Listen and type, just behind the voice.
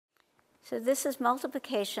So this is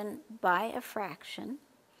multiplication by a fraction,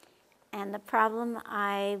 and the problem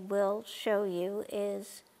I will show you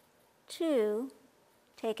is 2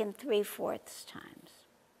 taken 3/4 times.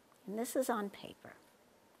 And this is on paper.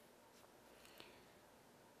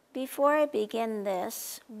 Before I begin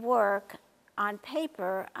this work on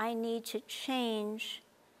paper, I need to change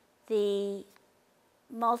the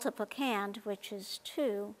multiplicand, which is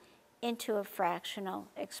 2, into a fractional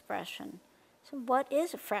expression. So what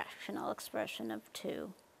is a fractional expression of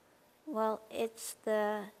 2? Well, it's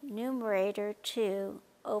the numerator 2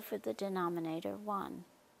 over the denominator 1.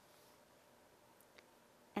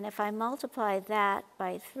 And if I multiply that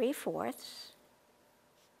by 3/4,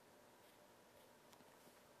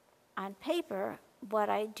 on paper, what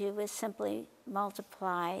I do is simply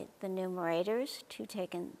multiply the numerators. 2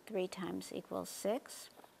 taken 3 times equals 6.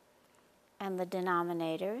 And the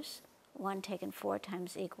denominators, 1 taken 4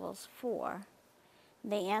 times equals 4.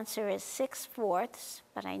 The answer is 6/4,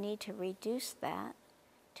 but I need to reduce that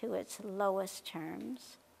to its lowest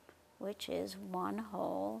terms, which is 1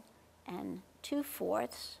 whole, and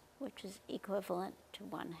 2/4, which is equivalent to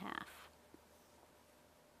 1/2.